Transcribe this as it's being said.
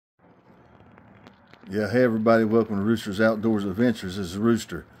Yeah, hey everybody, welcome to Rooster's Outdoors Adventures. This is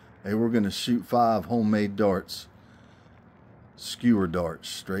Rooster. Hey, we're going to shoot 5 homemade darts, skewer darts,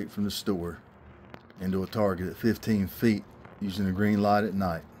 straight from the store into a target at 15 feet using a green light at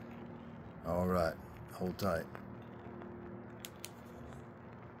night. All right, hold tight.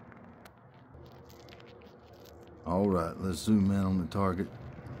 All right, let's zoom in on the target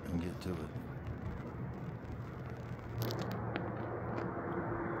and get to it.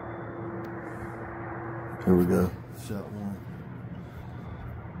 Here we go. Shot 1.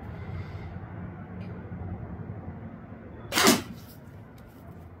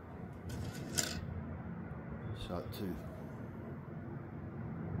 Shot 2.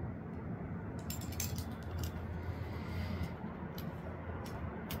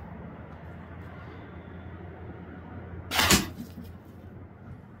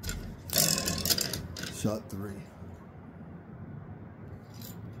 Shot 3.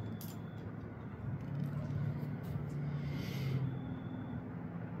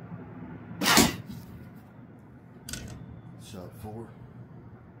 Shot 4.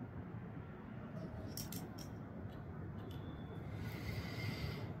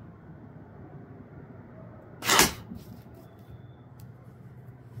 I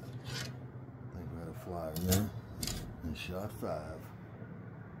think we had a flyer there. And shot 5.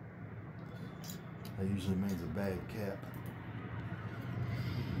 That usually means a bad cap.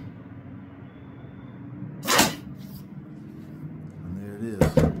 And there it is.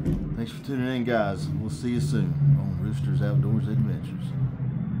 Thanks for tuning in, guys. We'll see you soon on Rooster's Outdoors Adventures.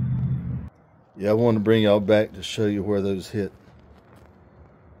 Yeah, I wanted to bring y'all back to show you where those hit.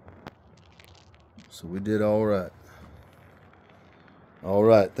 So we did all right. All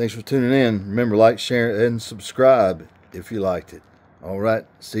right, thanks for tuning in. Remember, like, share, and subscribe if you liked it. All right,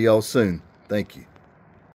 see y'all soon. Thank you.